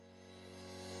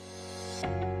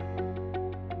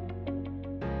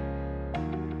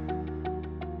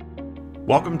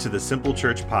Welcome to the Simple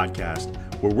Church Podcast,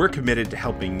 where we're committed to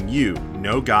helping you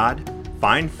know God,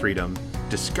 find freedom,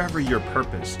 discover your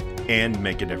purpose, and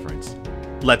make a difference.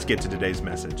 Let's get to today's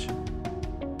message.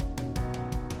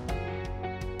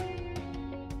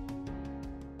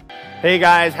 Hey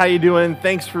guys, how you doing?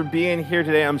 Thanks for being here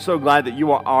today. I'm so glad that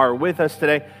you are with us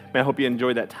today. I hope you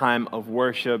enjoyed that time of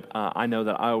worship. I know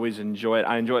that I always enjoy it.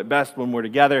 I enjoy it best when we're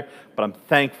together, but I'm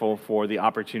thankful for the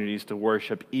opportunities to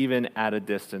worship even at a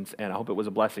distance, and I hope it was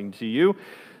a blessing to you.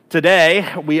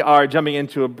 Today, we are jumping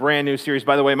into a brand new series.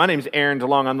 By the way, my name is Aaron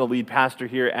DeLong. I'm the lead pastor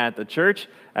here at the church,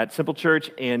 at Simple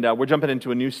Church, and we're jumping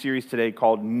into a new series today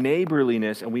called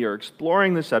Neighborliness, and we are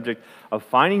exploring the subject of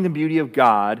finding the beauty of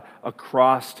God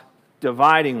across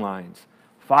dividing lines.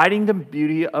 Finding the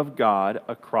beauty of God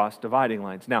across dividing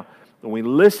lines. Now, when we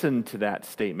listen to that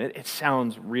statement, it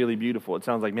sounds really beautiful. It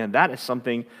sounds like, man, that is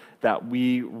something that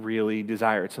we really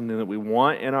desire. It's something that we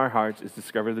want in our hearts, is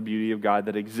discover the beauty of God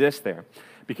that exists there.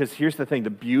 Because here's the thing, the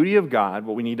beauty of God,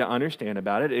 what we need to understand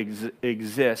about it,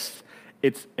 exists,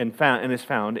 it's and is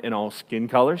found in all skin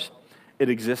colors. It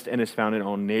exists and is found in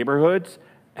all neighborhoods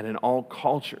and in all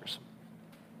cultures.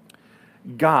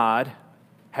 God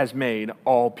has made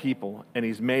all people, and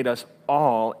he's made us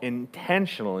all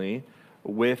intentionally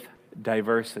with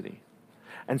diversity.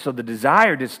 And so the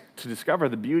desire to discover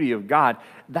the beauty of God,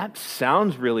 that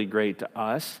sounds really great to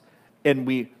us, and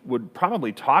we would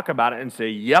probably talk about it and say,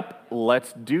 yep,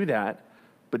 let's do that.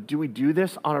 But do we do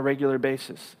this on a regular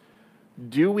basis?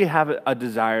 Do we have a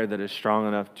desire that is strong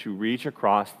enough to reach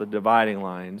across the dividing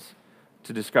lines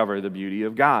to discover the beauty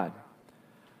of God?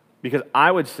 Because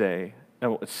I would say,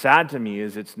 and what's sad to me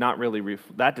is it's not really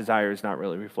that desire is not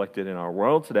really reflected in our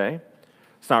world today.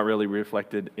 It's not really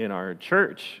reflected in our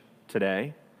church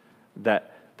today.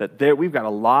 That we've got a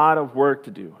lot of work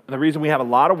to do. And the reason we have a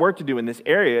lot of work to do in this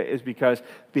area is because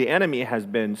the enemy has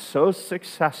been so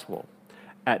successful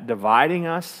at dividing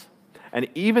us, and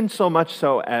even so much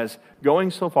so as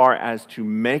going so far as to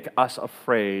make us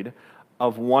afraid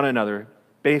of one another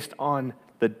based on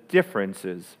the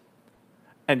differences.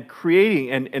 And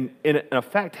creating, and in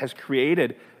effect, has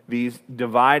created these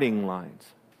dividing lines.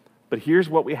 But here's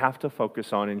what we have to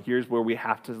focus on, and here's where we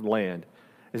have to land,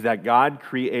 is that God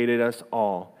created us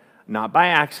all, not by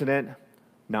accident,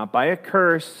 not by a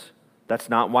curse. That's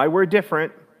not why we're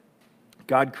different.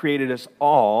 God created us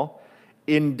all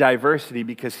in diversity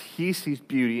because he sees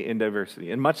beauty in diversity.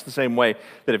 In much the same way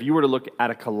that if you were to look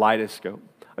at a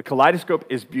kaleidoscope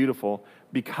is beautiful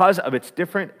because of its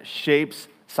different shapes,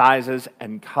 sizes,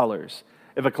 and colors.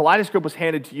 If a kaleidoscope was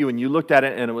handed to you and you looked at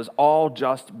it and it was all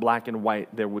just black and white,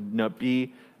 there would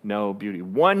be no beauty.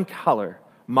 One color,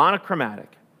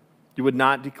 monochromatic, you would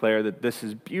not declare that this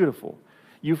is beautiful.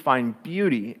 You find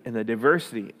beauty in the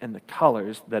diversity and the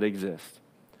colors that exist.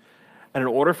 And in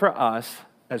order for us,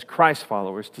 as Christ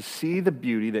followers, to see the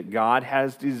beauty that God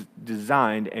has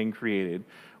designed and created,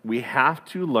 we have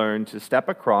to learn to step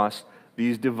across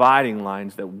these dividing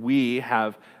lines that we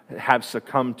have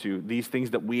succumbed to, these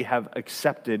things that we have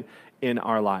accepted in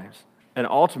our lives, and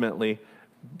ultimately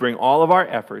bring all of our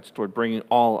efforts toward bringing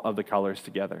all of the colors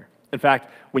together. In fact,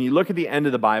 when you look at the end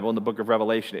of the Bible in the book of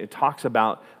Revelation, it talks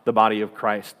about the body of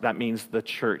Christ. That means the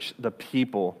church, the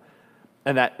people.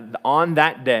 And that on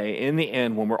that day, in the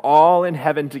end, when we're all in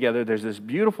heaven together, there's this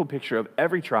beautiful picture of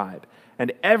every tribe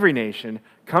and every nation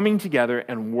coming together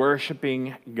and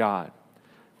worshiping God.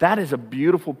 That is a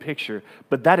beautiful picture,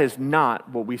 but that is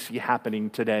not what we see happening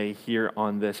today here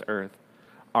on this earth.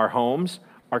 Our homes,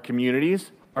 our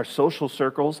communities, our social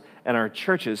circles, and our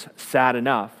churches, sad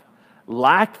enough,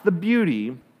 lack the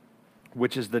beauty,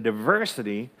 which is the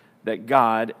diversity that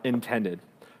God intended.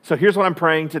 So here's what I'm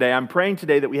praying today. I'm praying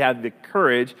today that we have the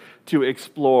courage to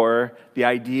explore the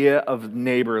idea of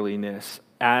neighborliness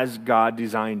as God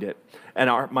designed it.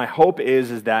 And my hope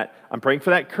is that I'm praying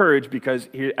for that courage because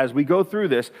as we go through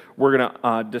this, we're going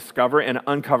to discover and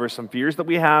uncover some fears that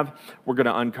we have. We're going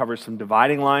to uncover some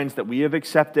dividing lines that we have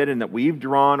accepted and that we've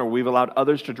drawn or we've allowed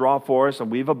others to draw for us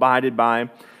and we've abided by.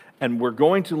 And we're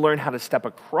going to learn how to step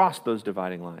across those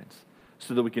dividing lines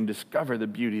so that we can discover the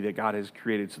beauty that God has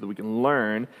created, so that we can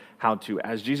learn how to,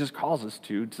 as Jesus calls us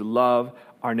to love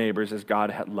our neighbors as God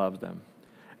had loved them.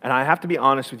 And I have to be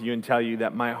honest with you and tell you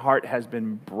that my heart has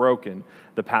been broken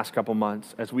the past couple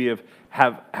months. As we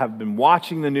have been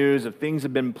watching the news, of things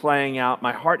have been playing out,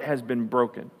 my heart has been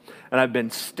broken. And I've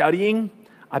been studying,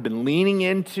 I've been leaning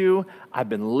into, I've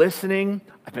been listening,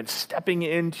 I've been stepping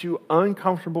into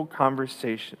uncomfortable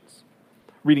conversations,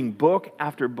 reading book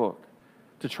after book,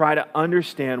 to try to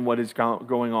understand what is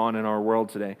going on in our world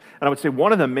today. And I would say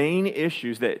one of the main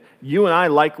issues that you and I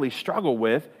likely struggle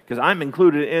with, because I'm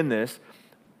included in this,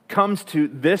 comes to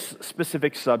this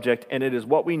specific subject, and it is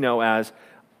what we know as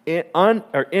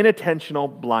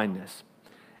inattentional blindness.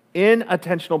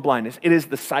 Inattentional blindness. It is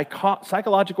the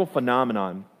psychological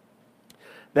phenomenon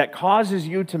that causes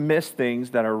you to miss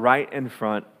things that are right in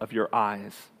front of your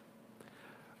eyes.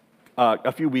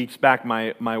 A few weeks back,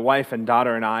 my wife and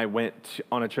daughter and I went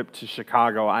on a trip to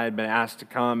Chicago. I had been asked to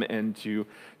come and to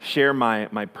share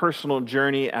my personal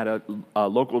journey at a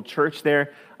local church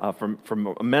there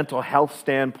from a mental health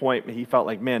standpoint. He felt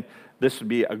like, man, this would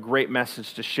be a great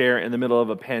message to share in the middle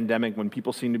of a pandemic when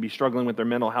people seem to be struggling with their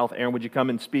mental health. Aaron, would you come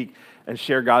and speak and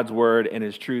share God's word and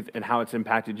his truth and how it's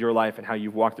impacted your life and how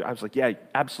you've walked through? I was like, yeah,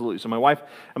 absolutely. So my wife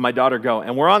and my daughter go,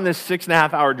 and we're on this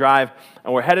 6.5-hour drive,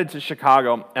 and we're headed to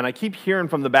Chicago, and I keep hearing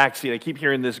from the back seat, I keep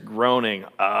hearing this groaning.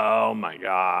 Oh my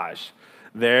gosh,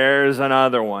 there's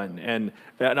another one. And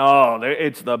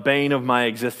it's the bane of my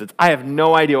existence. I have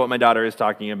no idea what my daughter is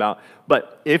talking about,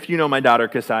 but if you know my daughter,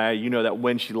 Kasaya, you know that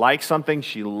when she likes something,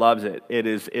 she loves it.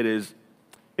 It's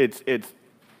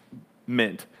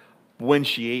mint. When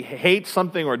she hates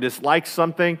something or dislikes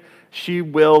something, she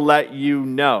will let you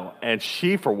know. And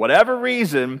she, for whatever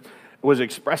reason, was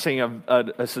expressing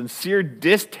a sincere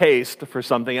distaste for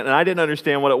something, and I didn't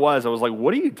understand what it was. I was like,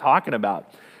 what are you talking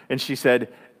about? And she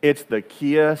said, it's the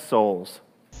Kia Souls.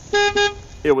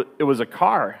 It was a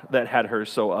car that had her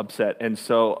so upset, and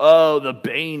so, the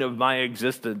bane of my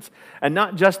existence. And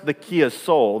not just the Kia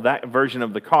Soul, that version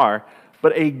of the car,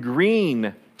 but a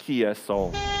green Kia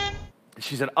Soul.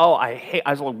 She said, I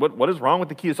was like, what is wrong with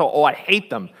the Kia Soul? Oh, I hate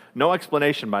them. No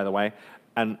explanation, by the way.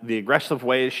 And the aggressive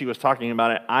way she was talking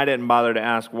about it, I didn't bother to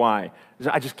ask why.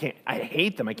 I just can't, I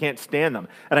hate them. I can't stand them.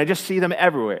 And I just see them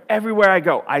everywhere. Everywhere I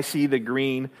go, I see the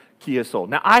green Kia Soul.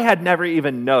 Now, I had never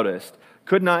even noticed,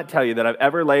 could not tell you that I've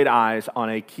ever laid eyes on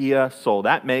a Kia Soul,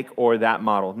 that make or that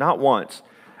model, not once.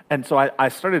 And so I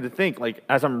started to think, like,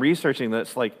 as I'm researching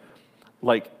this, like,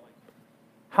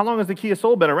 how long has the Kia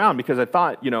Soul been around? Because I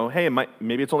thought, hey,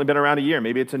 maybe it's only been around a year.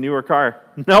 Maybe it's a newer car.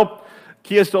 Nope.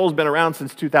 Kia Soul's been around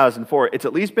since 2004. It's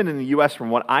at least been in the U.S.,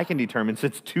 from what I can determine,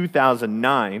 since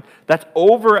 2009. That's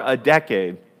over a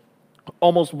decade.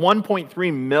 Almost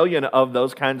 1.3 million of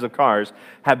those kinds of cars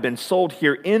have been sold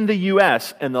here in the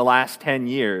U.S. in the last 10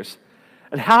 years.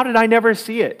 And how did I never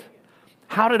see it?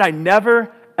 How did I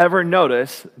never, ever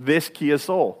notice this Kia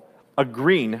Soul? A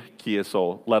green Kia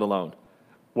Soul, let alone.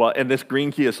 Well, and this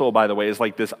green Kia Soul, by the way, is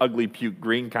like this ugly puke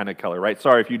green kind of color, right?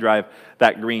 Sorry if you drive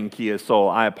that green Kia Soul.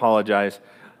 I apologize.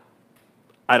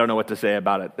 I don't know what to say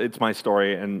about it. It's my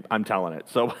story, and I'm telling it.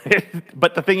 So,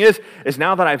 but the thing is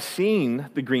now that I've seen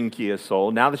the green Kia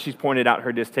Soul, now that she's pointed out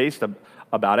her distaste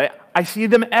about it, I see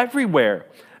them everywhere.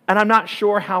 And I'm not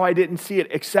sure how I didn't see it,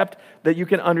 except that you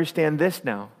can understand this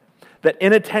now. That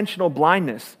inattentional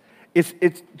blindness, it's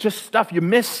just stuff. You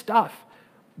miss stuff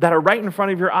that are right in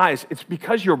front of your eyes. It's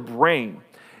because your brain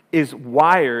is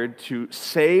wired to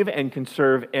save and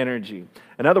conserve energy.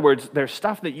 In other words, there's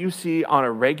stuff that you see on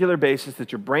a regular basis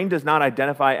that your brain does not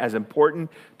identify as important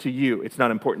to you. It's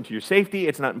not important to your safety.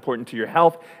 It's not important to your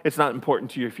health. It's not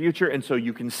important to your future. And so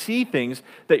you can see things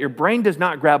that your brain does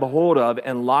not grab a hold of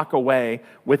and lock away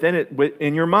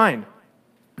in your mind.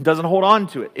 It doesn't hold on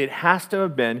to it. It has to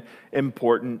have been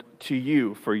important to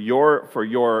you for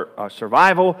your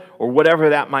survival or whatever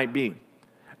that might be.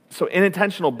 So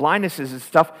inattentional blindness is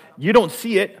stuff, you don't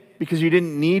see it because you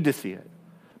didn't need to see it.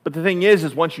 But the thing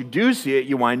is once you do see it,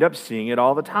 you wind up seeing it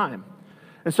all the time.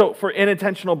 And so for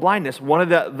inattentional blindness, one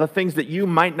of the things that you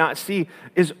might not see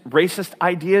is racist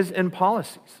ideas and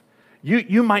policies.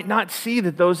 You might not see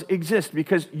that those exist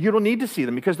because you don't need to see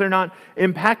them because they're not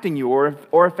impacting you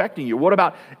or affecting you. What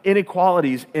about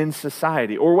inequalities in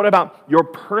society? Or what about your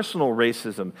personal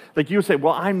racism? Like you say,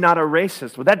 well, I'm not a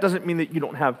racist. Well, that doesn't mean that you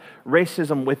don't have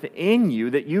racism within you,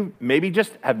 that you maybe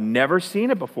just have never seen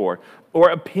it before,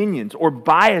 or opinions or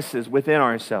biases within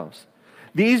ourselves.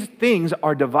 These things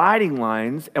are dividing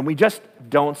lines, and we just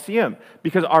don't see them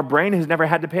because our brain has never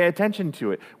had to pay attention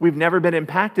to it. We've never been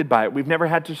impacted by it. We've never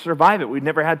had to survive it. We've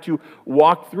never had to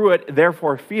walk through it,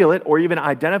 therefore feel it, or even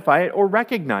identify it or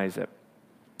recognize it.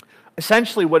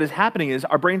 Essentially, what is happening is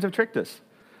our brains have tricked us.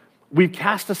 We've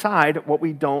cast aside what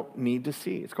we don't need to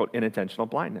see. It's called inattentional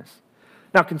blindness.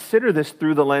 Now, consider this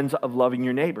through the lens of loving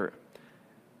your neighbor.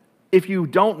 If you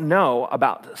don't know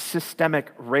about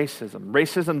systemic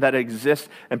racism that exists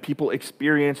and people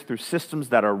experience through systems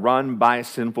that are run by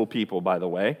sinful people, by the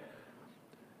way,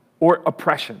 or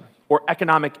oppression, or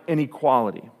economic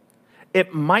inequality,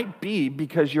 it might be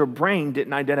because your brain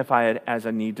didn't identify it as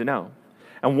a need to know.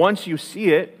 And once you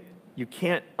see it, you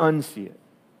can't unsee it.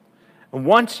 And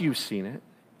once you've seen it,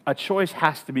 a choice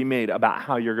has to be made about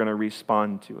how you're going to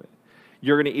respond to it.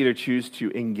 You're going to either choose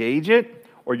to engage it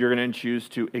or you're going to choose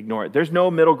to ignore it. There's no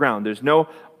middle ground. There's no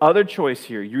other choice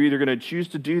here. You're either going to choose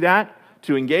to do that,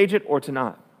 to engage it, or to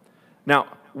not. Now,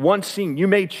 once seen, you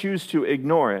may choose to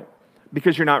ignore it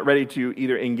because you're not ready to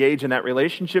either engage in that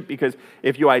relationship, because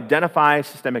if you identify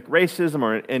systemic racism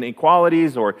or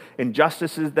inequalities or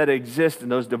injustices that exist in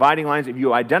those dividing lines, if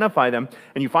you identify them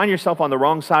and you find yourself on the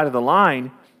wrong side of the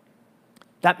line,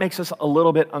 that makes us a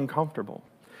little bit uncomfortable.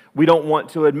 We don't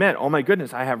want to admit, oh my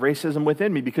goodness, I have racism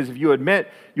within me, because if you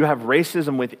admit you have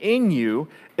racism within you,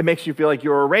 it makes you feel like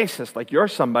you're a racist, like you're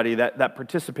somebody that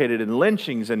participated in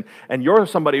lynchings, and you're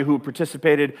somebody who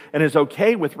participated and is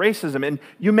okay with racism, and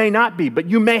you may not be, but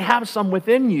you may have some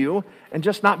within you and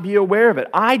just not be aware of it.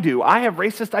 I do. I have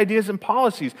racist ideas and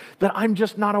policies that I'm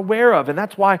just not aware of, and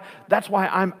that's why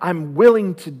I'm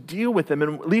willing to deal with them,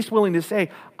 and at least willing to say,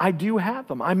 I do have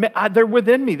them. They're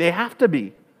within me. They have to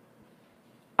be.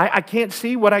 I can't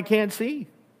see what I can't see.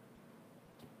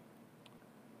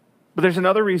 But there's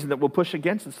another reason that we'll push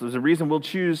against this. There's a reason we'll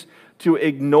choose to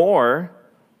ignore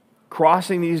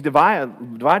crossing these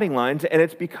dividing lines, and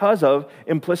it's because of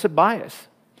implicit bias.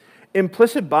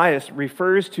 Implicit bias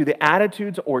refers to the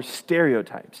attitudes or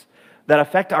stereotypes that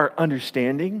affect our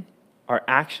understanding, our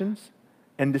actions,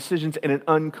 and decisions in an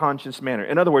unconscious manner.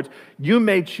 In other words, you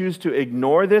may choose to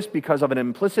ignore this because of an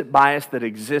implicit bias that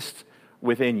exists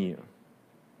within you.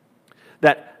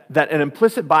 That an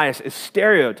implicit bias is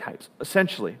stereotypes,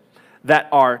 essentially, that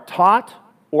are taught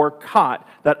or caught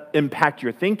that impact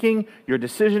your thinking, your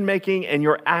decision-making, and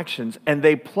your actions, and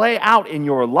they play out in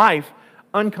your life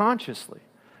unconsciously.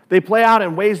 They play out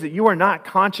in ways that you are not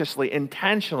consciously,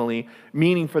 intentionally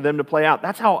meaning for them to play out.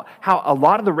 That's how a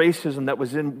lot of the racism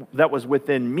that was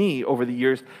within me over the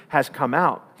years has come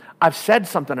out. I've said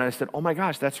something and I said, oh my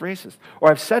gosh, that's racist. Or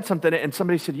I've said something and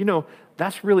somebody said,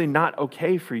 that's really not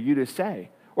okay for you to say.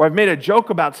 Or I've made a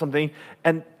joke about something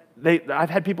and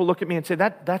I've had people look at me and say,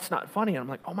 that's not funny. And I'm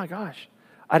like, oh my gosh,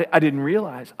 I didn't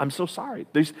realize. I'm so sorry.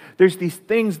 There's these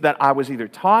things that I was either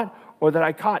taught or that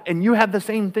I caught. And you have the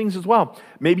same things as well.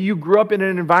 Maybe you grew up in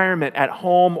an environment at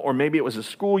home, or maybe it was a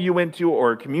school you went to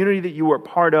or a community that you were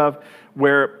part of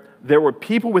where there were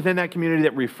people within that community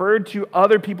that referred to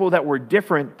other people that were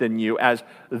different than you as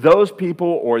those people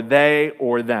or they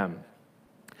or them.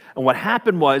 And what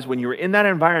happened was, when you were in that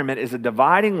environment, is a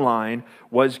dividing line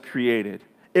was created.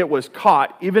 It was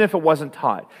caught, even if it wasn't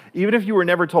taught. Even if you were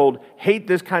never told, hate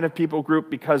this kind of people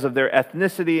group because of their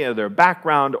ethnicity or their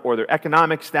background or their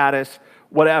economic status,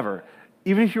 whatever.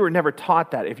 Even if you were never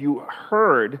taught that, if you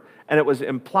heard and it was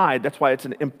implied, that's why it's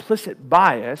an implicit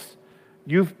bias,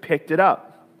 you've picked it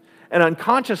up. And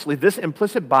unconsciously, this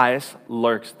implicit bias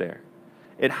lurks there.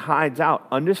 It hides out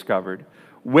undiscovered,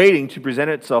 waiting to present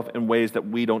itself in ways that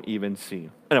we don't even see.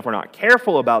 And if we're not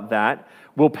careful about that,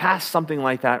 we'll pass something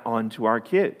like that on to our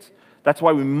kids. That's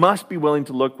why we must be willing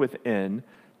to look within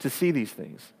to see these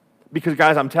things. Because,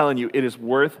 guys, I'm telling you, it is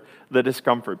worth the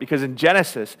discomfort. Because in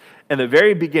Genesis, in the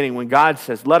very beginning, when God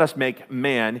says, let us make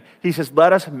man, he says,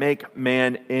 let us make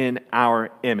man in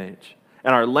our image.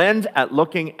 And our lens at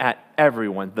looking at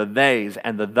everyone, the theys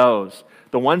and the those,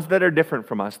 the ones that are different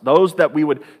from us, those that we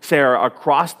would say are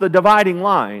across the dividing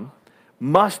line,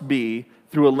 must be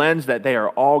through a lens that they are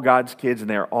all God's kids and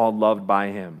they are all loved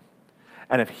by him.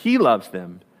 And if he loves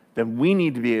them, then we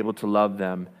need to be able to love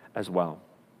them as well.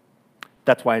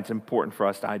 That's why it's important for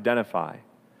us to identify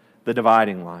the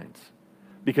dividing lines,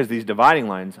 because these dividing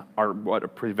lines are what are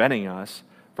preventing us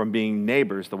from being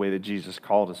neighbors the way that Jesus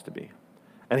called us to be.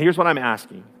 And here's what I'm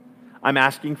asking. I'm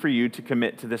asking for you to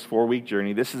commit to this 4-week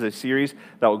journey. This is a series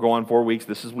that will go on 4 weeks.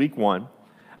 This is week 1.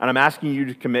 And I'm asking you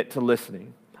to commit to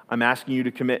listening. I'm asking you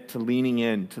to commit to leaning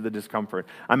in to the discomfort.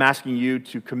 I'm asking you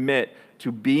to commit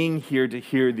to being here to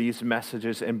hear these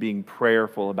messages and being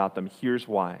prayerful about them. Here's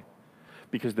why.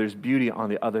 Because there's beauty on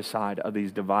the other side of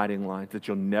these dividing lines that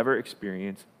you'll never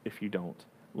experience if you don't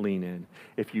lean in,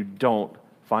 if you don't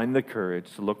find the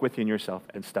courage to look within yourself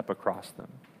and step across them.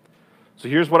 So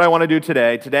here's what I want to do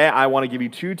today. Today, I want to give you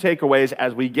 2 takeaways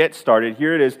as we get started.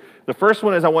 Here it is. The first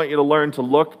one is I want you to learn to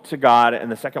look to God,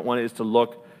 and the second one is to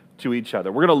look to each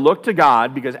other. We're going to look to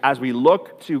God because as we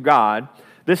look to God,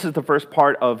 this is the first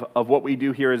part of what we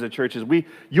do here as a church, is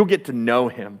you'll get to know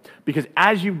him. Because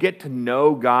as you get to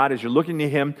know God, as you're looking to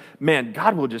him, man,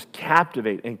 God will just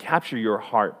captivate and capture your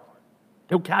heart.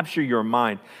 He'll capture your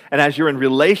mind. And as you're in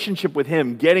relationship with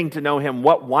him, getting to know him,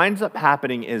 what winds up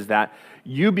happening is that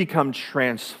you become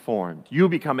transformed. You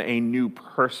become a new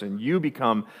person. You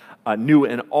become new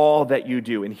in all that you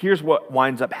do. And here's what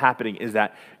winds up happening is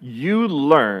that you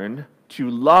learn to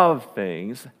love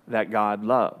things that God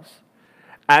loves.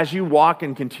 As you walk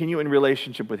and continue in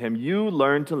relationship with him, you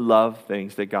learn to love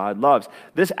things that God loves.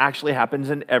 This actually happens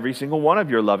in every single one of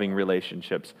your loving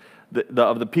relationships.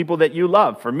 Of the people that you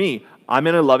love. For me, I'm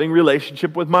in a loving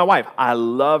relationship with my wife. I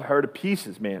love her to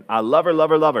pieces, man. I love her, love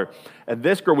her, love her. And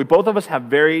this girl, both of us have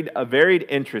varied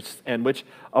interests, and which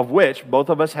both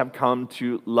of us have come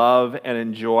to love and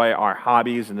enjoy our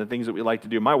hobbies and the things that we like to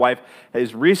do. My wife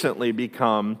has recently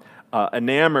become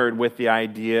enamored with the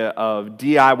idea of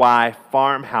DIY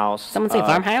farmhouse. Someone say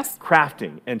farmhouse?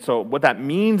 Crafting. And so what that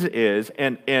means is,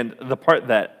 and the part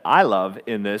that I love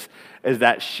in this is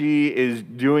that she is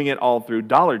doing it all through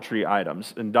Dollar Tree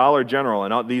items and Dollar General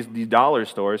and all these dollar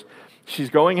stores. She's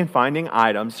going and finding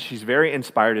items. She's very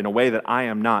inspired in a way that I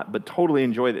am not, but totally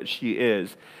enjoy that she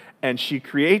is. And she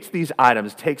creates these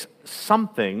items, takes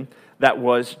something that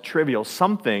was trivial,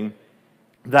 something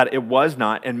that it was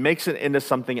not, and makes it into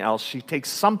something else. She takes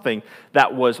something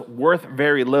that was worth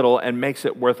very little and makes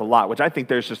it worth a lot, which I think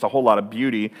there's just a whole lot of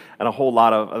beauty and a whole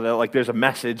lot of, like, there's a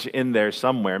message in there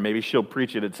somewhere. Maybe she'll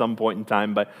preach it at some point in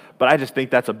time, but I just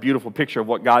think that's a beautiful picture of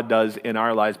what God does in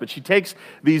our lives. But she takes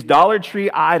these Dollar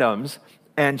Tree items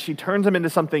and she turns them into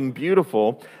something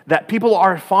beautiful that people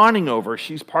are fawning over.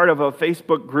 She's part of a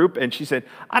Facebook group, and she said,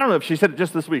 I don't know if she said it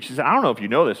just this week. She said, I don't know if you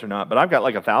know this or not, but I've got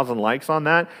like 1,000 likes on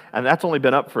that, and that's only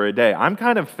been up for a day. I'm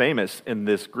kind of famous in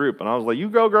this group. And I was like, you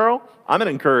go, girl. I'm an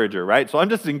encourager, right? So I'm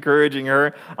just encouraging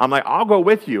her. I'm like, I'll go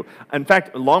with you. In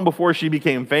fact, long before she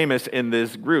became famous in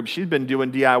this group, she's been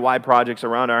doing DIY projects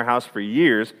around our house for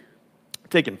years,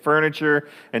 taking furniture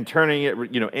and turning it,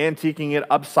 antiquing it,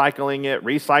 upcycling it,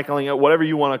 recycling it, whatever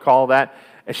you want to call that.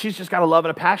 And she's just got a love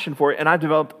and a passion for it, and I've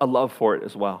developed a love for it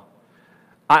as well.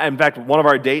 In fact, one of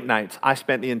our date nights, I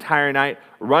spent the entire night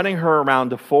running her around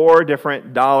to 4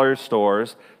 different dollar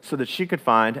stores so that she could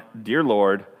find, dear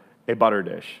Lord, a butter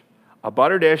dish. A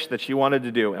butter dish that she wanted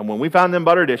to do. And when we found them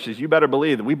butter dishes, you better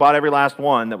believe that we bought every last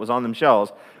one that was on them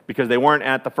shelves because they weren't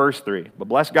at the first 3. But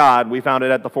bless God, we found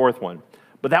it at the 4th one.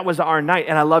 But that was our night,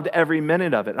 and I loved every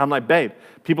minute of it. And I'm like, babe,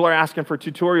 people are asking for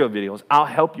tutorial videos. I'll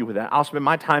help you with that. I'll spend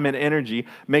my time and energy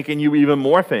making you even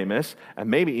more famous, and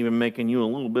maybe even making you a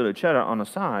little bit of cheddar on the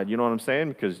side. You know what I'm saying?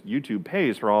 Because YouTube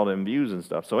pays for all them views and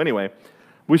stuff. So anyway,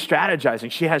 we're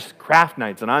strategizing. She has craft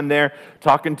nights, and I'm there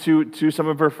talking to some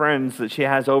of her friends that she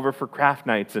has over for craft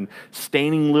nights and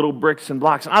staining little bricks and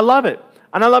blocks. And I love it.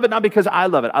 And I love it not because I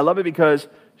love it. I love it because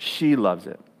she loves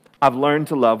it. I've learned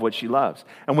to love what she loves.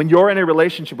 And when you're in a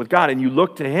relationship with God and you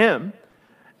look to him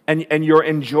and you're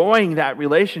enjoying that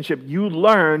relationship, you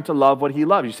learn to love what he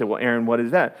loves. You say, well, Aaron, what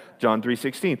is that? John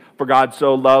 3:16. For God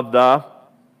so loved the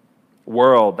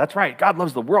world. That's right. God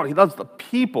loves the world. He loves the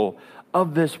people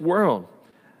of this world.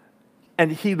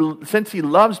 And since he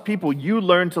loves people, you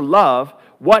learn to love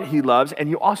what he loves, and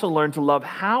you also learn to love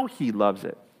how he loves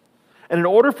it. And in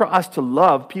order for us to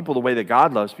love people the way that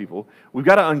God loves people, we've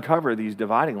got to uncover these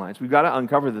dividing lines. We've got to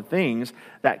uncover the things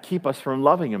that keep us from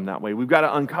loving him that way. We've got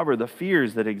to uncover the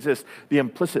fears that exist, the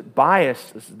implicit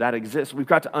biases that exist. We've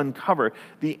got to uncover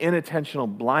the unintentional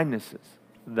blindnesses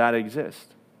that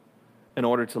exist in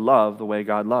order to love the way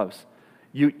God loves.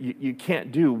 You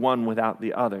can't do one without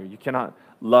the other. You cannot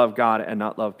love God and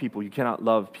not love people. You cannot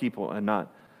love people and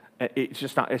not. It's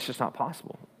just not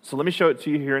possible. So let me show it to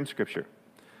you here in Scripture.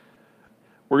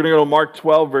 We're going to go to Mark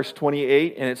 12, verse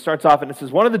 28, and it starts off, and it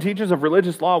says, one of the teachers of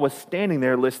religious law was standing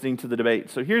there listening to the debate.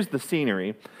 So here's the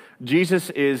scenery. Jesus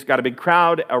is got a big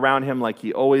crowd around him like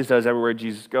he always does everywhere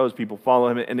Jesus goes. People follow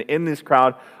him, and in this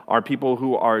crowd are people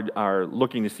who are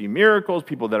looking to see miracles,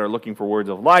 people that are looking for words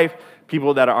of life,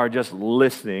 people that are just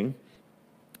listening.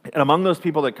 And among those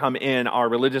people that come in are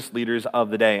religious leaders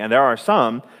of the day. And there are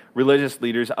some religious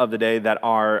leaders of the day that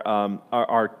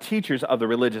are teachers of the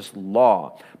religious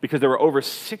law, because there were over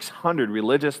 600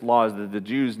 religious laws that the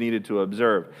Jews needed to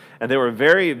observe. And they were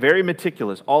very, very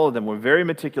meticulous. All of them were very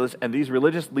meticulous. And these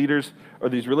religious leaders, or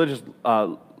these religious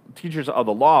teachers of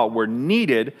the law, were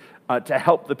needed to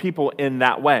help the people in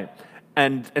that way.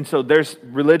 And so there's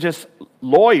religious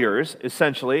lawyers,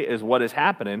 essentially, is what is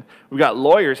happening. We've got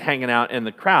lawyers hanging out in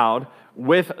the crowd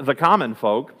with the common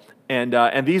folk.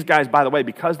 And these guys, by the way,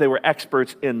 because they were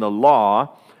experts in the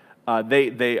law,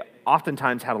 they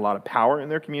oftentimes had a lot of power in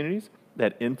their communities. They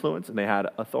had influence and they had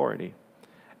authority.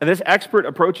 And this expert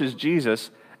approaches Jesus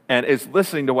and is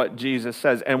listening to what Jesus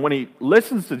says. And when he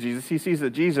listens to Jesus, he sees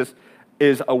that Jesus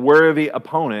is a worthy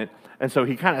opponent. And so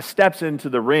he kind of steps into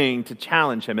the ring to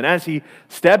challenge him. And as he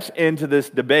steps into this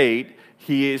debate,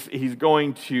 he's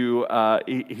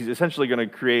essentially going to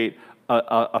create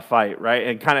a fight, right?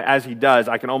 And kind of as he does,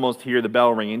 I can almost hear the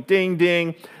bell ringing, ding,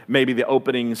 ding. Maybe the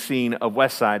opening scene of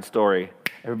West Side Story.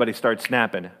 Everybody starts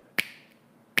snapping.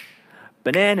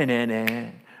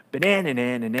 Banana,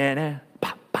 banana,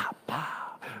 pop, pop,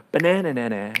 pop.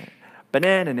 Banana,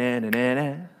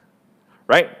 banana,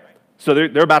 right? So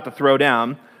they're about to throw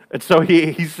down. And so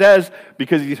he says,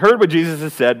 because he's heard what Jesus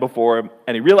has said before,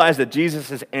 and he realized that Jesus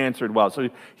has answered well. So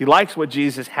he likes what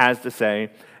Jesus has to say.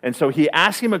 And so he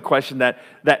asks him a question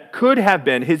that could have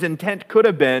been, his intent could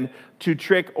have been to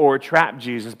trick or trap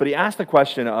Jesus. But he asked the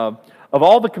question of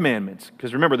all the commandments,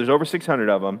 because remember, there's over 600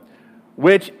 of them,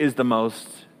 which is the most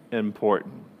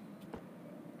important?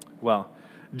 Well,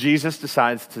 Jesus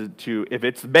decides to if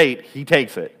it's bait, he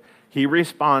takes it. He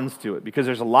responds to it, because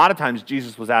there's a lot of times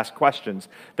Jesus was asked questions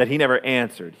that he never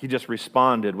answered. He just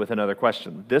responded with another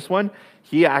question. This one,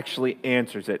 he actually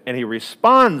answers it, and he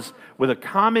responds with a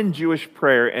common Jewish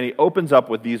prayer, and he opens up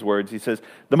with these words. He says,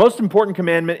 the most important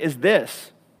commandment is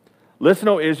this: listen,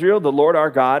 O Israel, the Lord our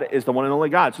God is the one and only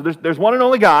God. So there's one and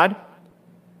only God,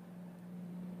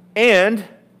 and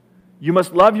you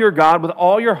must love your God with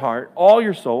all your heart, all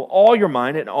your soul, all your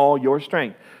mind, and all your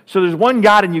strength. So there's one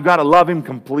God, and you got to love him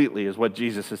completely, is what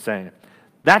Jesus is saying.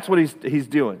 That's what he's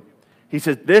doing. He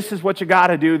says, this is what you got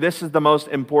to do. This is the most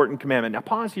important commandment. Now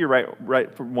pause here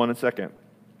right for 1 second.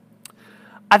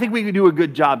 I think we could do a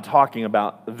good job talking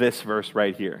about this verse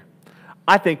right here.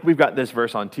 I think we've got this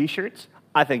verse on t-shirts.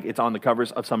 I think it's on the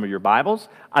covers of some of your Bibles.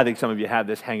 I think some of you have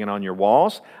this hanging on your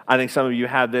walls. I think some of you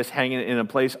have this hanging in a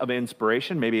place of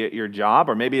inspiration, maybe at your job,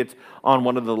 or maybe it's on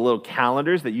one of the little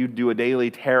calendars that you do a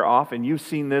daily tear off, and you've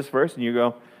seen this verse, and you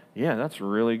go, yeah, that's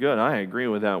really good. I agree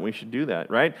with that. We should do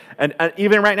that, right? And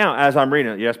even right now, as I'm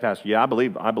reading it, yes, Pastor, yeah,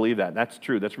 I believe that. That's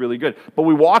true. That's really good. But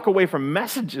we walk away from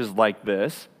messages like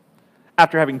this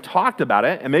after having talked about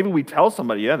it, and maybe we tell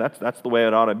somebody, yeah, that's the way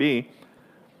it ought to be.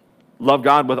 Love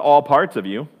God with all parts of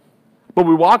you. But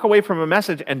we walk away from a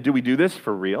message, and do we do this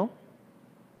for real?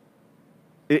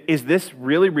 Is this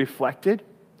really reflected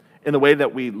in the way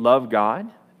that we love God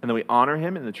and that we honor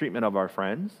him in the treatment of our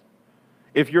friends?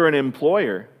 If you're an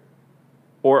employer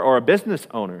or a business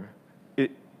owner, do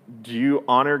you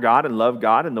honor God and love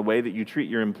God in the way that you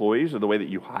treat your employees or the way that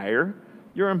you hire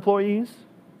your employees?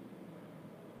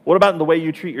 What about in the way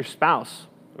you treat your spouse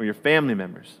or your family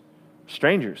members,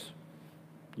 strangers?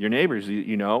 Your neighbors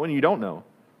you know and you don't know.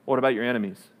 What about your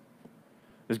enemies?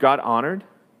 Is God honored?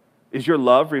 Is your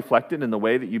love reflected in the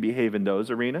way that you behave in those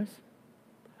arenas?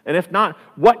 And if not,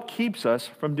 what keeps us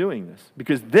from doing this?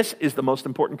 Because this is the most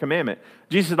important commandment.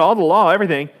 Jesus said, all the law,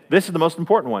 everything, this is the most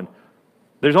important one.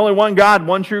 There's only one God,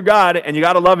 one true God, and you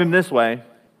got to love him this way.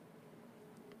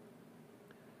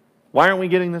 Why aren't we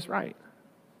getting this right?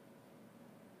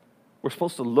 We're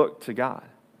supposed to look to God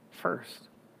first.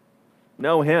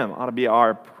 Know him ought to be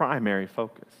our primary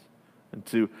focus, and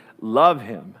to love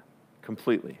him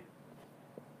completely.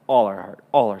 All our heart,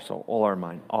 all our soul, all our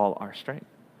mind, all our strength.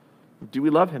 Do we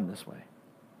love him this way?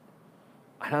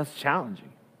 I know it's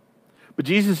challenging. But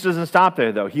Jesus doesn't stop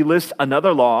there, though. He lists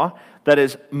another law that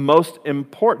is most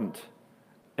important.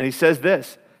 And he says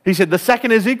this. He said, the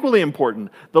second is equally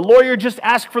important. The lawyer just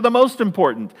asked for the most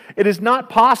important. It is not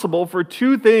possible for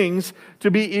two things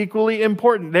to be equally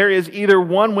important. There is either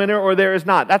one winner or there is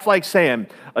not. That's like saying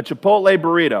a Chipotle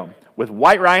burrito with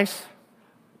white rice,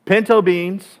 pinto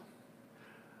beans,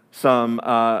 some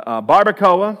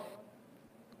barbacoa,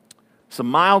 some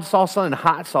mild salsa and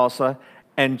hot salsa,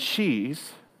 and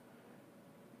cheese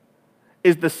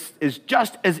is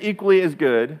just as equally as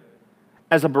good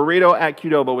as a burrito at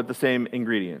Qdoba with the same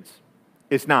ingredients.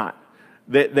 It's not.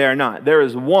 They are not. There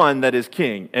is one that is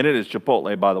king, and it is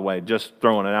Chipotle, by the way, just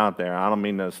throwing it out there. I don't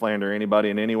mean to slander anybody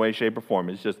in any way, shape, or form.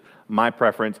 It's just my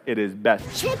preference. It is best.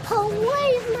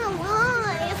 Chipotle is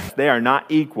my life. They are not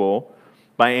equal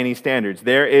by any standards.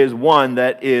 There is one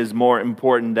that is more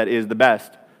important, that is the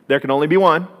best. There can only be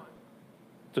one,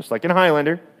 just like in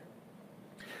Highlander.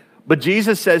 But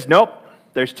Jesus says, nope,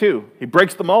 there's two. He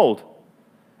breaks the mold.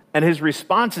 And his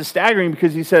response is staggering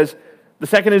because he says, the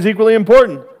second is equally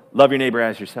important. Love your neighbor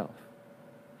as yourself.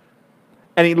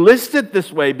 And he lists it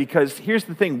this way because here's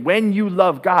the thing. When you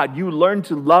love God, you learn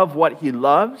to love what he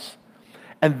loves.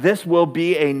 And this will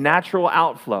be a natural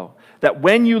outflow. That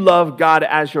when you love God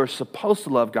as you're supposed to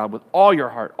love God with all your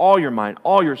heart, all your mind,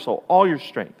 all your soul, all your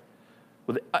strength,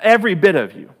 with every bit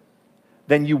of you,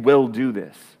 then you will do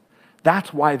this.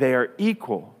 That's why they are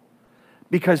equal.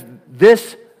 Because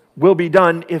this will be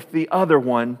done if the other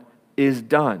one is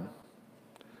done.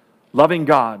 Loving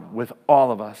God with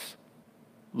all of us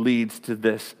leads to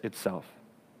this itself.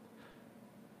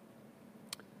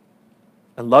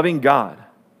 And loving God,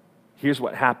 here's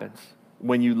what happens.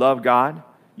 When you love God,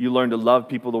 you learn to love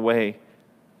people the way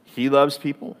He loves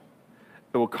people.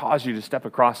 It will cause you to step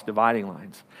across dividing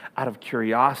lines out of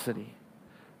curiosity,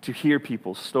 to hear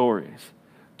people's stories,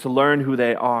 to learn who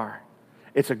they are.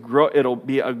 It'll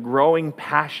be a growing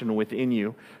passion within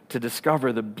you to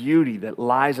discover the beauty that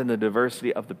lies in the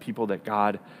diversity of the people that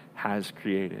God has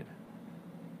created.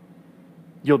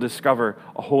 You'll discover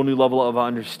a whole new level of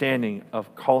understanding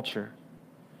of culture,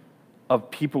 of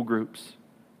people groups,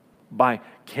 by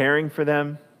caring for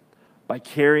them, by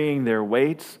carrying their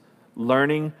weights,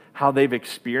 learning how they've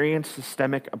experienced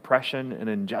systemic oppression and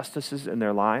injustices in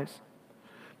their lives.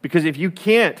 Because if you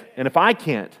can't, and if I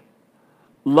can't,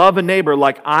 love a neighbor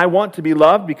like I want to be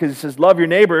loved, because it says love your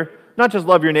neighbor, not just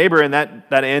love your neighbor and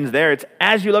that ends there. It's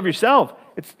as you love yourself.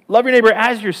 It's love your neighbor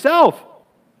as yourself.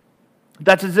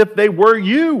 That's as if they were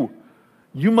you.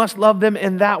 You must love them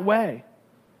in that way.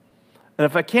 And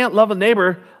if I can't love a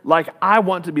neighbor like I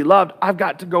want to be loved, I've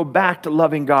got to go back to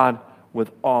loving God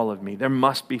with all of me. There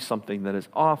must be something that is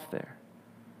off there.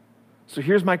 So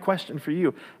here's my question for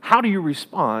you. How do you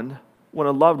respond when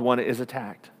a loved one is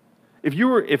attacked? If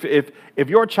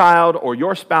your child or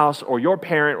your spouse or your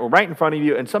parent were right in front of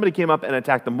you and somebody came up and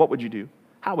attacked them, what would you do?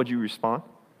 How would you respond?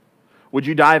 Would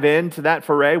you dive into that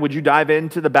foray? Would you dive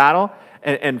into the battle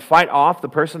and fight off the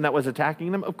person that was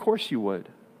attacking them? Of course you would.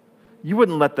 You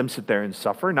wouldn't let them sit there and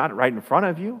suffer, not right in front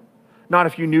of you, not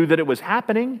if you knew that it was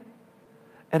happening.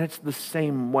 And it's the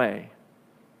same way.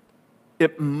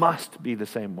 It must be the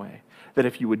same way. That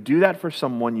if you would do that for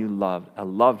someone you loved, a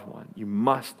loved one, you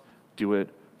must do it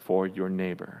for your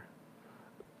neighbor.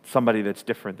 Somebody that's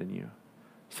different than you.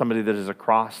 Somebody that is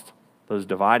across those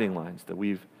dividing lines that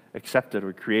we've accepted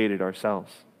or created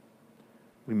ourselves.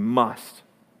 We must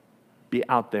be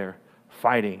out there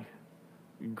fighting,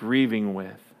 grieving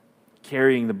with,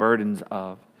 carrying the burdens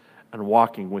of, and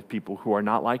walking with people who are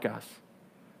not like us.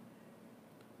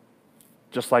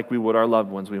 Just like we would our loved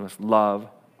ones, we must love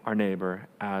our neighbor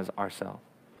as ourselves.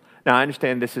 Now, I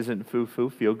understand this isn't foo-foo,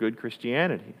 feel-good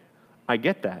Christianity. I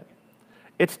get that.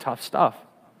 It's tough stuff.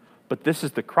 But this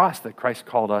is the cross that Christ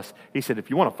called us. He said, if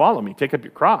you want to follow me, take up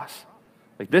your cross.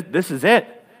 Like this is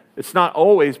it. It's not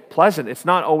always pleasant. It's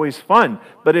not always fun.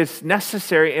 But it's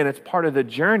necessary and it's part of the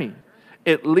journey.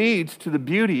 It leads to the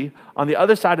beauty on the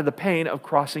other side of the pain of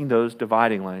crossing those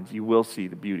dividing lines. You will see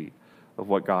the beauty of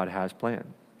what God has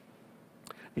planned.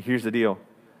 And here's the deal.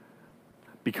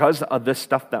 Because of this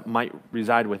stuff that might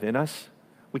reside within us,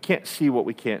 we can't see what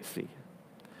we can't see.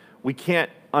 We can't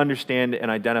understand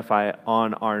and identify it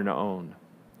on our own.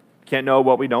 We can't know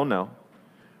what we don't know.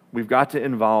 We've got to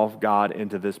involve God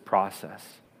into this process.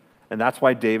 And that's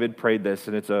why David prayed this,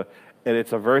 and it's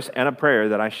a verse and a prayer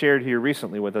that I shared here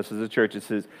recently with us as a church. It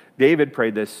says, David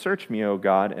prayed this, search me, O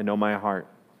God, and know my heart.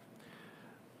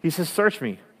 He says, search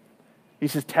me. He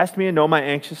says, test me and know my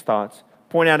anxious thoughts.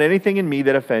 Point out anything in me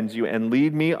that offends you, and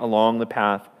lead me along the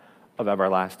path of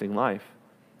everlasting life.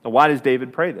 Now, why does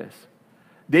David pray this?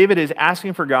 David is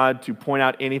asking for God to point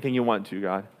out anything you want to,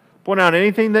 God. Point out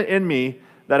anything that in me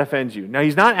that offends you. Now,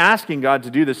 he's not asking God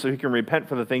to do this so he can repent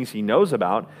for the things he knows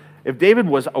about. If David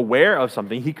was aware of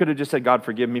something, he could have just said, God,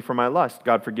 forgive me for my lust.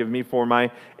 God, forgive me for my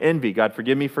envy. God,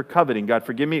 forgive me for coveting. God,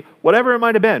 forgive me, whatever it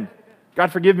might have been.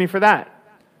 God, forgive me for that.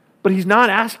 But he's not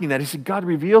asking that. He said, God,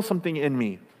 reveal something in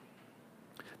me.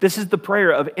 This is the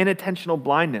prayer of inattentional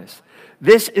blindness.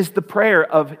 This is the prayer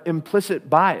of implicit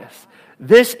bias.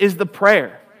 This is the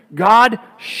prayer. God,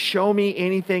 show me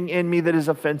anything in me that is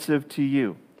offensive to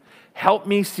you. Help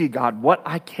me see, God, what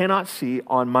I cannot see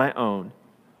on my own.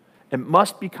 It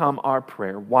must become our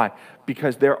prayer. Why?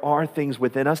 Because there are things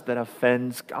within us that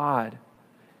offends God.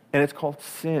 And it's called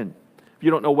sin. If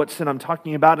you don't know what sin I'm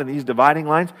talking about in these dividing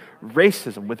lines,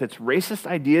 racism with its racist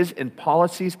ideas and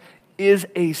policies is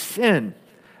a sin.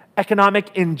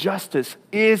 Economic injustice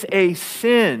is a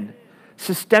sin.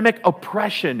 Systemic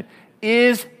oppression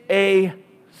is a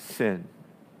sin.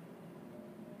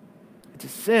 It's a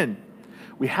sin.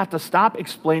 We have to stop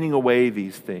explaining away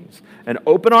these things and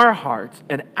open our hearts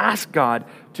and ask God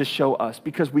to show us,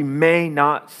 because we may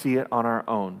not see it on our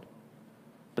own,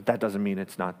 but that doesn't mean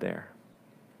it's not there.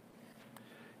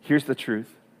 Here's the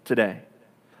truth today.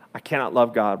 I cannot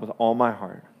love God with all my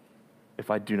heart if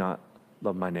I do not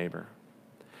love my neighbor.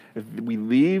 If we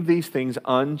leave these things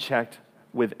unchecked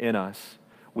within us,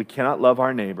 we cannot love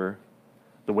our neighbor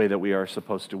the way that we are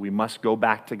supposed to. We must go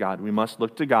back to God. We must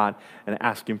look to God and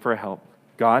ask Him for help.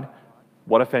 God,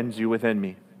 what offends you within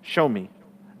me? Show me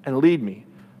and lead me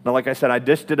Now, like I said, I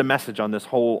just did a message on this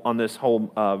whole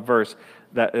verse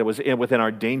that it was within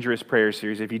our Dangerous Prayer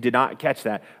series. If you did not catch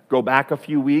that, go back a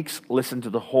few weeks, listen to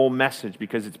the whole message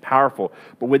because it's powerful.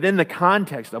 But within the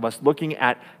context of us looking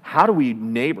at how do we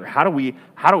neighbor,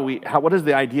 what is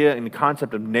the idea and the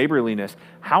concept of neighborliness?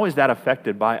 How is that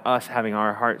affected by us having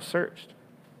our hearts searched?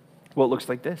 Well, it looks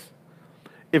like this.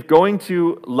 If we're going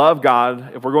to love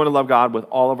God with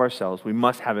all of ourselves, we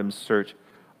must have Him search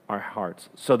our hearts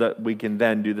so that we can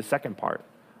then do the second part,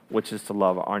 which is to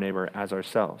love our neighbor as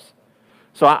ourselves.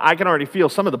 So I can already feel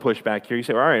some of the pushback here. You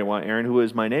say, all right, well, Aaron, who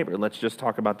is my neighbor? Let's just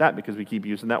talk about that because we keep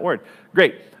using that word.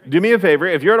 Great. Do me a favor.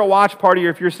 If you're at a watch party or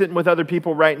if you're sitting with other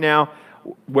people right now,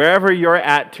 wherever you're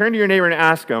at, turn to your neighbor and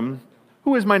ask them,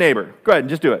 who is my neighbor? Go ahead and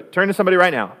just do it. Turn to somebody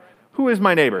right now. Who is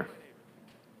my neighbor?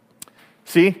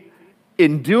 See,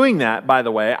 in doing that, by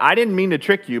the way, I didn't mean to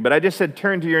trick you, but I just said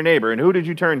turn to your neighbor. And who did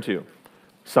you turn to?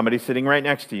 Somebody sitting right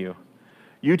next to you.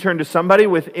 You turned to somebody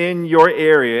within your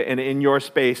area and in your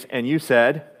space, and you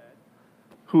said,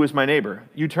 who is my neighbor?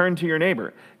 You turned to your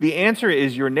neighbor. The answer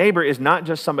is your neighbor is not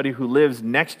just somebody who lives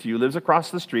next to you, lives across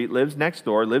the street, lives next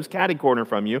door, lives catty corner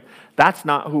from you. That's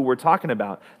not who we're talking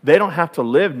about. They don't have to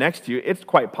live next to you. It's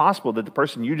quite possible that the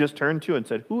person you just turned to and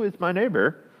said, who is my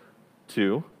neighbor?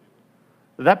 To,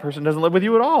 that person doesn't live with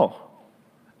you at all.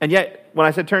 And yet, when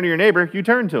I said turn to your neighbor, you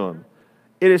turned to him.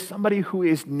 It is somebody who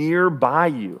is nearby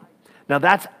you. Now,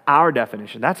 that's our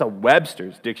definition. That's a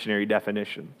Webster's dictionary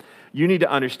definition. You need to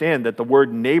understand that the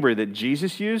word neighbor that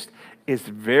Jesus used is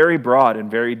very broad and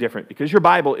very different because your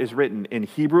Bible is written in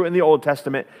Hebrew in the Old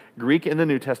Testament, Greek in the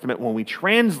New Testament. When we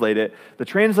translate it, the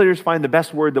translators find the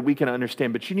best word that we can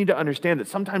understand, but you need to understand that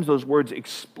sometimes those words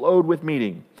explode with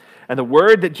meaning. And the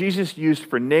word that Jesus used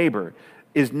for neighbor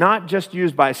is not just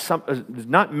used by is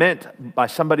not meant by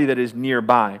somebody that is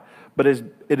nearby, but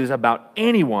it is about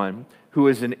anyone who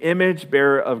is an image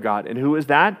bearer of God. And who is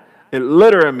that? It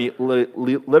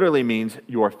literally means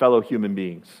your fellow human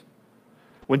beings.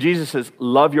 When Jesus says,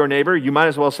 love your neighbor, you might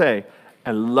as well say,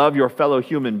 and love your fellow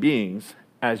human beings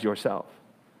as yourself.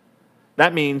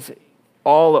 That means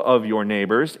all of your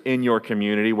neighbors in your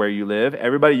community where you live,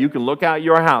 everybody, you can look out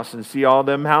your house and see all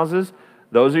them houses.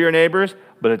 Those are your neighbors,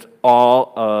 but it's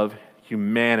all of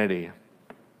humanity.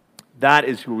 That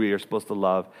is who we are supposed to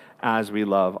love as we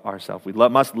love ourselves. We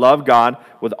must love God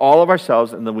with all of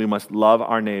ourselves, and then we must love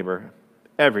our neighbor,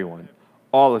 everyone,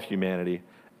 all of humanity,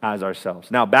 as ourselves.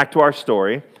 Now, back to our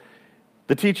story.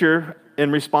 The teacher,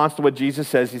 in response to what Jesus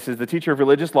says, he says, the teacher of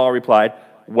religious law replied,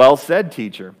 well said,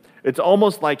 teacher. It's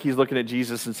almost like he's looking at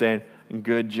Jesus and saying,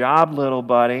 good job, little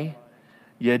buddy.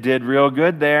 You did real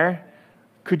good there.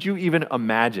 Could you even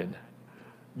imagine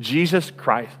Jesus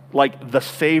Christ, like the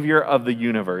Savior of the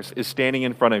universe, is standing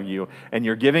in front of you, and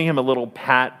you're giving him a little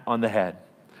pat on the head.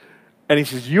 And he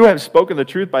says, you have spoken the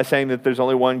truth by saying that there's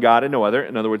only one God and no other.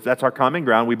 In other words, that's our common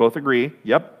ground. We both agree.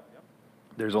 Yep,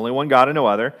 there's only one God and no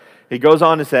other. He goes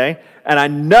on to say, and I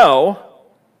know,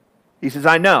 he says,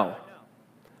 I know.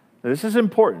 Now, this is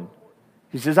important.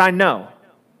 He says, I know.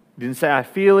 He didn't say, I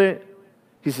feel it.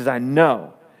 He says, I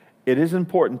know. It is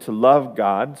important to love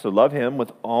God, so love him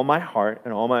with all my heart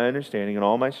and all my understanding and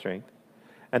all my strength,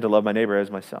 and to love my neighbor as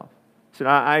myself. So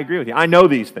I agree with you. I know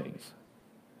these things.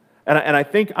 And I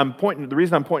think the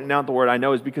reason I'm pointing out the word I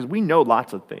know is because we know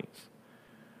lots of things.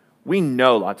 We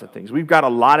know lots of things. We've got a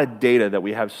lot of data that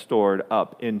we have stored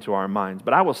up into our minds.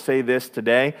 But I will say this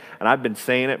today, and I've been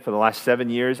saying it for the last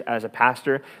 7 years as a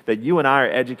pastor, that you and I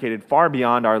are educated far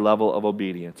beyond our level of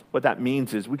obedience. What that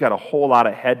means is we got a whole lot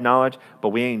of head knowledge, but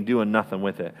we ain't doing nothing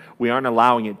with it. We aren't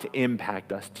allowing it to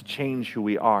impact us, to change who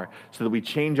we are, so that we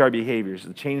change our behaviors,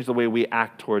 to change the way we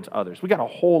act towards others. We got a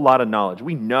whole lot of knowledge.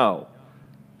 We know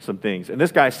some things. And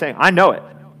this guy's saying, I know it.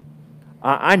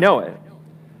 I know it.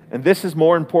 And this is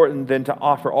more important than to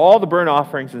offer all the burnt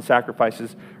offerings and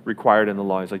sacrifices required in the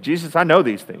law. He's like, Jesus, I know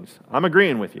these things. I'm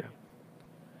agreeing with you.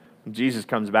 And Jesus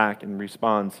comes back and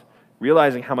responds,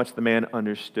 realizing how much the man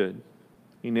understood.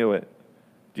 He knew it.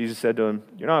 Jesus said to him,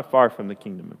 you're not far from the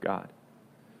kingdom of God.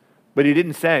 But he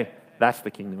didn't say, that's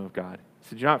the kingdom of God. He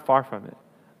said, you're not far from it.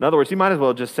 In other words, he might as well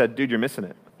have just said, dude, you're missing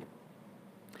it.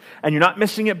 And you're not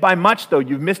missing it by much, though.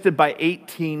 You've missed it by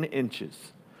 18 inches.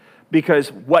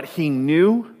 Because what he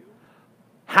knew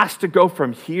has to go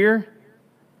from here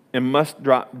and must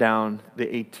drop down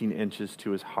the 18 inches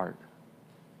to his heart.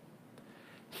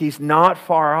 He's not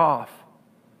far off.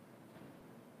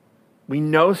 We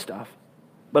know stuff,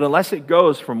 but unless it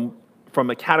goes from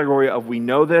a category of we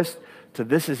know this to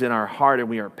this is in our heart and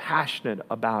we are passionate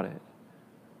about it,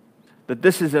 that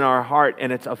this is in our heart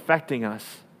and it's affecting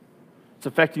us, It's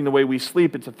affecting the way we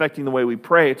sleep. It's affecting the way we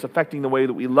pray. It's affecting the way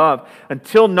that we love.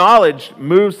 Until knowledge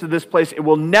moves to this place, it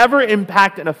will never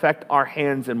impact and affect our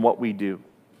hands and what we do.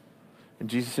 And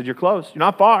Jesus said, you're close. You're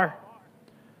not far.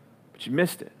 But you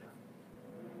missed it.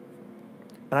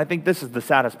 And I think this is the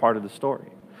saddest part of the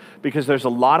story. Because there's a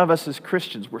lot of us as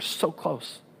Christians, we're so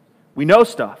close. We know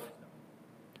stuff.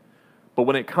 But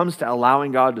when it comes to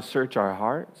allowing God to search our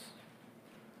hearts,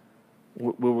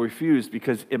 we'll refuse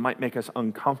because it might make us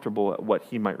uncomfortable at what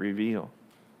He might reveal.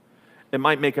 It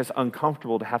might make us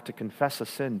uncomfortable to have to confess a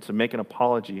sin, to make an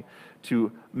apology,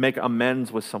 to make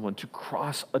amends with someone, to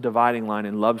cross a dividing line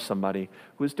and love somebody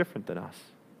who is different than us.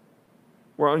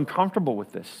 We're uncomfortable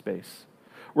with this space.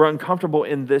 We're uncomfortable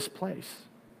in this place.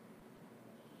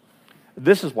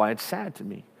 This is why it's sad to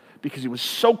me, because He was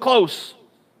so close,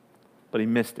 but He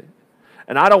missed it.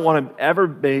 And I don't want to ever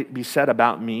be said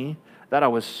about me that I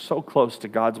was so close to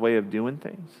God's way of doing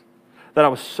things, that I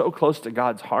was so close to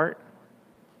God's heart,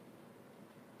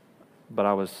 but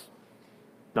I was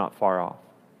not far off.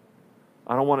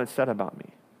 I don't want it said about me.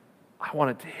 I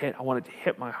want it to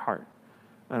hit my heart,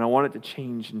 and I want it to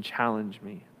change and challenge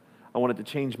me. I want it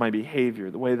to change my behavior,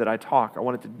 the way that I talk. I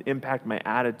want it to impact my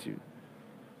attitude.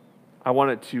 I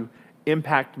want it to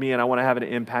impact me, and I want to have an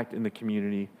impact in the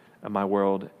community and my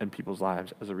world and people's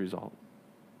lives as a result.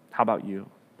 How about you?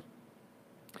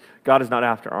 God is not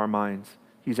after our minds.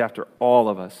 He's after all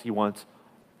of us. He wants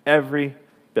every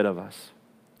bit of us.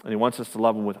 And He wants us to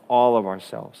love Him with all of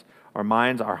ourselves. Our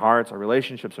minds, our hearts, our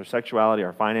relationships, our sexuality,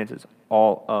 our finances,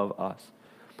 all of us.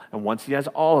 And once He has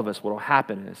all of us, what will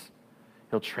happen is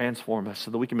He'll transform us so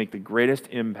that we can make the greatest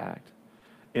impact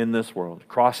in this world,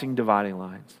 crossing dividing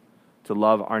lines to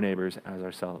love our neighbors as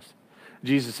ourselves.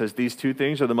 Jesus says these two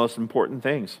things are the most important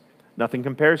things. Nothing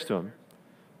compares to Him.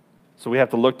 So we have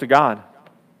to look to God.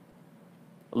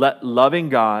 Let loving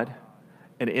God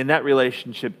and in that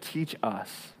relationship teach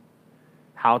us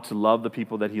how to love the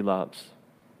people that He loves.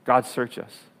 God, search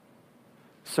us.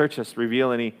 Search us.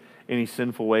 Reveal any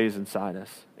sinful ways inside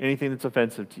us. Anything that's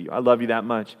offensive to You. I love You that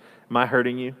much. Am I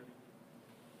hurting You?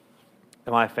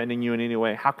 Am I offending You in any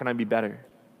way? How can I be better?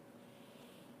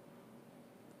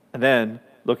 And then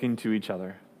looking to each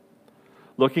other.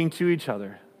 Looking to each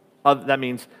other. That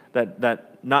means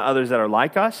that not others that are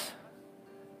like us.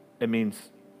 It means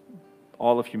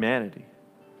all of humanity.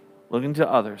 Looking to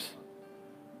others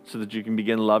so that you can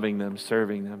begin loving them,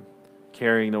 serving them,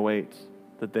 carrying the weights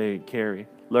that they carry,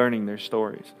 learning their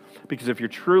stories. Because if you're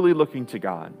truly looking to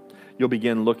God, you'll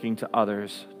begin looking to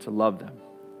others to love them.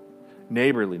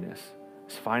 Neighborliness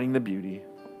is finding the beauty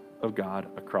of God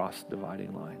across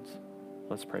dividing lines.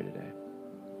 Let's pray today.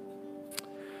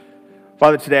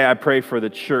 Father, today I pray for the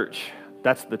church.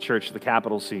 That's the church, the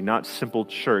capital C, not simple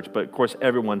church, but of course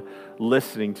everyone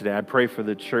listening today. I pray for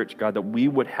the church, God, that we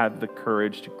would have the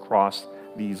courage to cross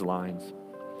these lines,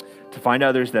 to find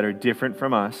others that are different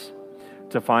from us,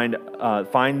 to find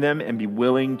them and be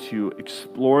willing to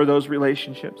explore those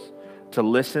relationships, to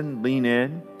listen, lean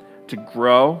in, to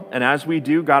grow. And as we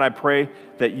do, God, I pray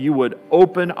that You would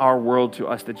open our world to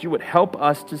us, that You would help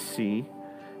us to see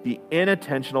the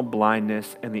inattentional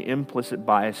blindness and the implicit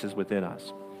biases within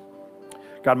us.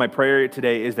 God, my prayer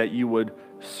today is that You would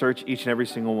search each and every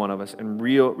single one of us and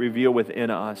reveal within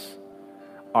us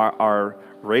our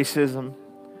racism,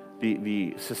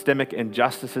 the systemic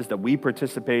injustices that we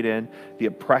participate in, the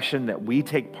oppression that we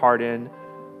take part in,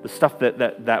 the stuff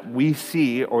that we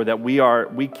see or that we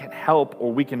can help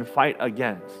or we can fight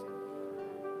against.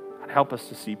 God, help us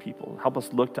to see people. Help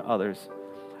us look to others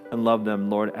and love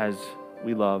them, Lord, as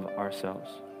we love ourselves.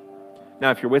 Now,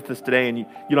 if you're with us today and you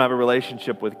don't have a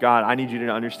relationship with God, I need you to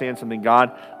understand something.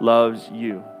 God loves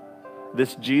you.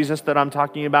 This Jesus that I'm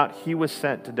talking about, He was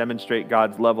sent to demonstrate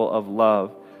God's level of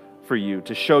love for you,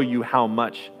 to show you how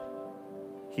much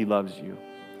He loves you.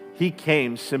 He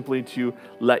came simply to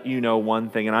let you know one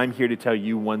thing, and I'm here to tell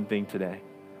you one thing today.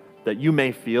 That you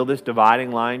may feel this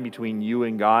dividing line between you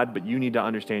and God, but you need to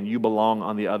understand you belong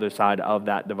on the other side of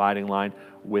that dividing line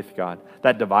with God.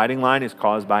 That dividing line is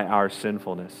caused by our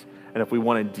sinfulness. And if we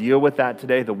want to deal with that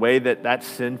today, the way that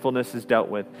sinfulness is dealt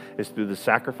with is through the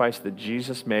sacrifice that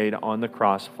Jesus made on the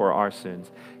cross for our sins.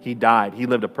 He died. He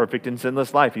lived a perfect and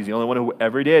sinless life. He's the only one who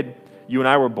ever did. You and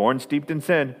I were born steeped in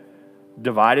sin,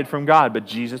 divided from God, but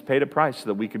Jesus paid a price so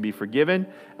that we could be forgiven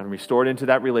and restored into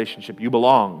that relationship. You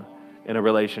belong in a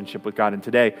relationship with God. And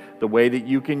today, the way that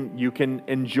you can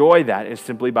enjoy that is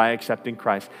simply by accepting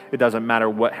Christ. It doesn't matter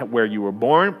where you were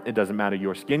born. It doesn't matter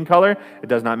your skin color. It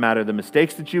does not matter the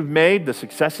mistakes that you've made, the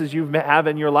successes you have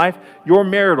in your life, your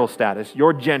marital status,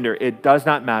 your gender. It does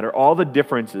not matter. All the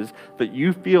differences that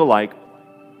you feel like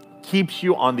keeps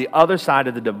you on the other side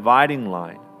of the dividing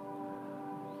line.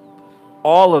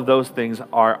 All of those things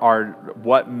are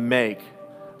what make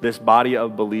this body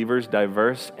of believers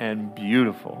diverse and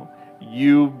beautiful.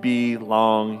 You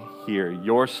belong here.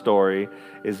 Your story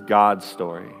is God's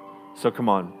story. So come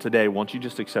on, today, won't you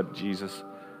just accept Jesus?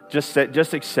 Just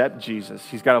accept Jesus.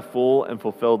 He's got a full and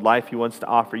fulfilled life. He wants to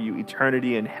offer you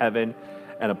eternity in heaven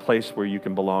and a place where you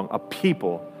can belong, a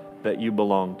people that you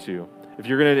belong to. If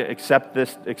you're going to accept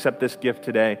this gift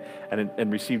today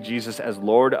and receive Jesus as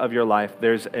Lord of your life,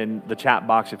 there's in the chat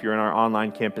box, if you're in our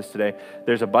online campus today,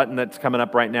 there's a button that's coming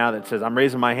up right now that says, I'm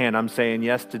raising my hand. I'm saying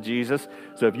yes to Jesus.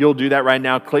 So if you'll do that right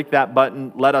now, click that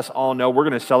button. Let us all know. We're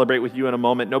going to celebrate with you in a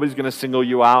moment. Nobody's going to single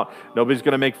you out. Nobody's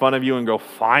going to make fun of you and go,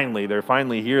 finally, they're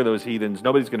finally here, those heathens.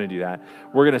 Nobody's going to do that.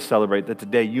 We're going to celebrate that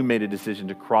today you made a decision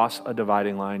to cross a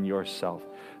dividing line yourself.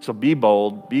 So be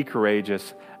bold, be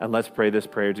courageous, and let's pray this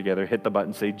prayer together. Hit the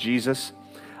button, say, Jesus,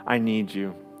 I need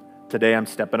you. Today I'm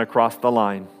stepping across the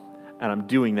line, and I'm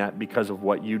doing that because of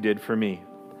what you did for me.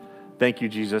 Thank you,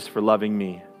 Jesus, for loving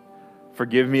me.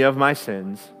 Forgive me of my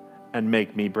sins and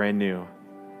make me brand new.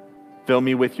 Fill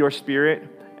me with your Spirit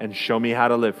and show me how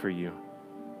to live for you.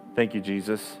 Thank you,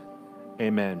 Jesus.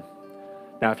 Amen.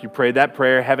 Now, if you prayed that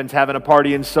prayer, heaven's having a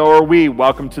party, and so are we.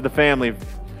 Welcome to the family.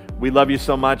 We love you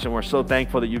so much, and we're so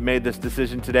thankful that you've made this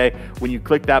decision today. When you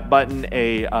click that button,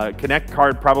 a Connect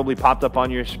card probably popped up on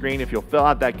your screen. If you'll fill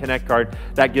out that Connect card,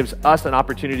 that gives us an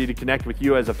opportunity to connect with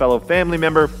you as a fellow family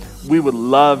member. We would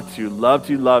love to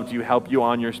help you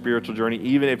on your spiritual journey,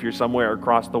 even if you're somewhere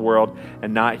across the world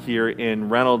and not here in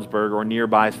Reynoldsburg or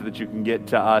nearby, so that you can get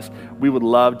to us. We would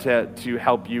love to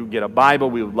help you get a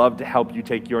Bible. We would love to help you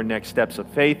take your next steps of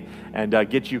faith and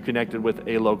get you connected with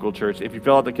a local church. If you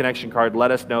fill out the connection card,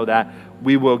 let us know that.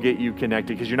 We will get you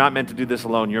connected, because you're not meant to do this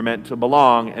alone. You're meant to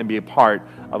belong and be a part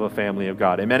of a family of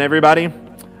God. Amen, everybody?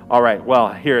 All right,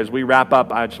 well, here, as we wrap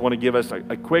up, I just want to give us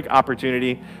a quick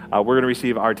opportunity. We're going to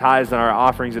receive our tithes and our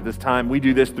offerings at this time. We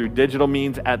do this through digital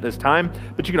means at this time,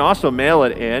 but you can also mail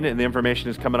it in, and the information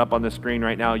is coming up on the screen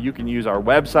right now. You can use our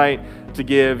website to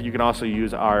give. You can also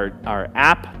use our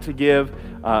app to give,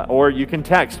 or you can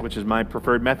text, which is my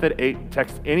preferred method.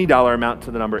 Text any dollar amount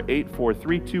to the number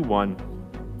 84321.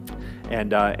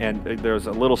 And there's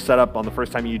a little setup on the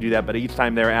first time you do that, but each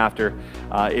time thereafter,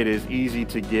 it is easy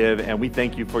to give. And we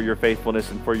thank you for your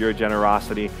faithfulness and for your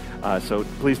generosity. So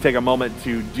please take a moment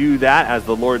to do that as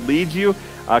the Lord leads you.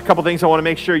 A couple things I want to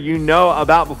make sure you know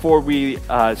about before we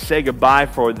say goodbye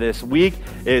for this week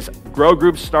is Grow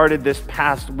Group started this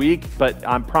past week, but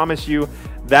I promise you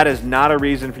that is not a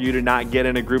reason for you to not get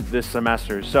in a group this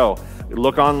semester. So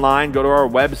look online, go to our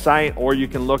website, or you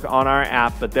can look on our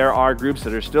app, but there are groups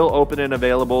that are still open and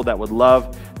available that would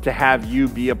love to have you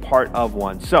be a part of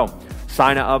one. So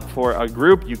sign up for a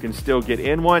group. You can still get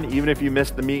in one. Even if you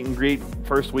missed the meet and greet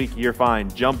first week, you're fine.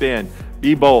 Jump in.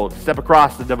 Be bold. Step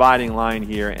across the dividing line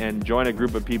here and join a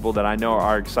group of people that I know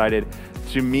are excited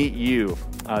to meet you.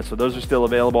 So those are still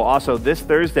available. Also, this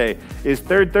Thursday is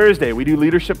Third Thursday. We do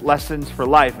leadership lessons for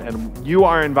life, and you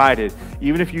are invited.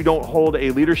 Even if you don't hold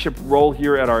a leadership role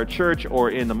here at our church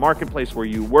or in the marketplace where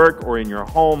you work or in your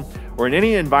home or in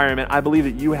any environment, I believe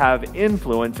that you have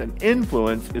influence, and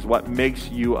influence is what makes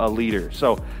you a leader.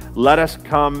 So let us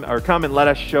come and let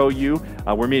us show you.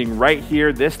 We're meeting right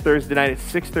here this Thursday night at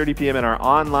 6:30 p.m. in our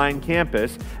online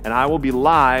campus, and I will be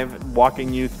live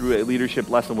walking you through a leadership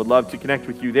lesson. Would love to connect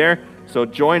with you there. So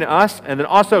join us, and then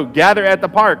also gather at the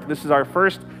park. This is our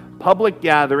first public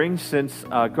gathering since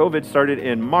COVID started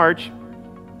in March,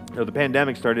 or the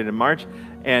pandemic started in March,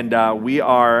 and we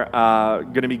are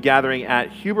going to be gathering at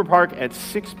Huber Park at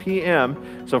 6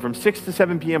 p.m. So from 6 to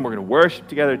 7 p.m., we're going to worship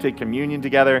together, take communion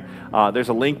together. There's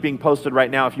a link being posted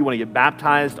right now if you want to get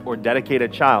baptized or dedicate a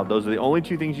child. Those are the only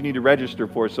two things you need to register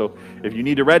for. So if you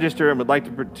need to register and would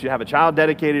like to have a child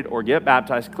dedicated or get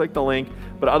baptized, click the link.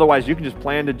 But otherwise, you can just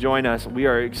plan to join us. We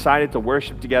are excited to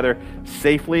worship together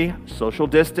safely, social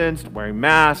distanced, wearing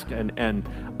masks, and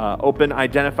open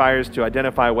identifiers to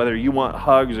identify whether you want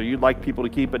hugs or you'd like people to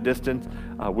keep a distance.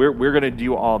 We're going to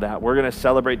do all that. We're going to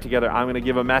celebrate together. I'm going to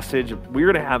give a message. We're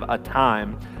going to have a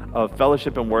time of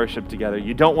fellowship and worship together.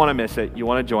 You don't want to miss it. You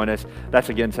want to join us. That's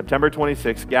again September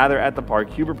 26th. Gather at the park,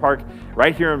 Huber Park,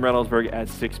 right here in Reynoldsburg at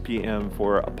 6 p.m.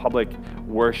 for a public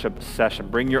worship session.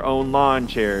 Bring your own lawn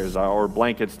chairs or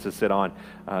blankets to sit on,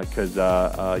 because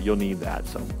you'll need that.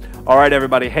 So, all right,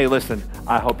 everybody. Hey, listen,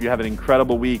 I hope you have an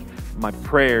incredible week. My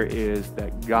prayer is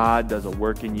that God does a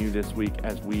work in you this week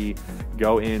as we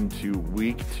go into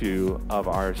week 2 of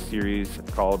our series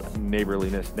called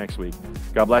Neighborliness next week.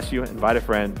 God bless you. Invite a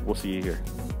friend. We'll see you here.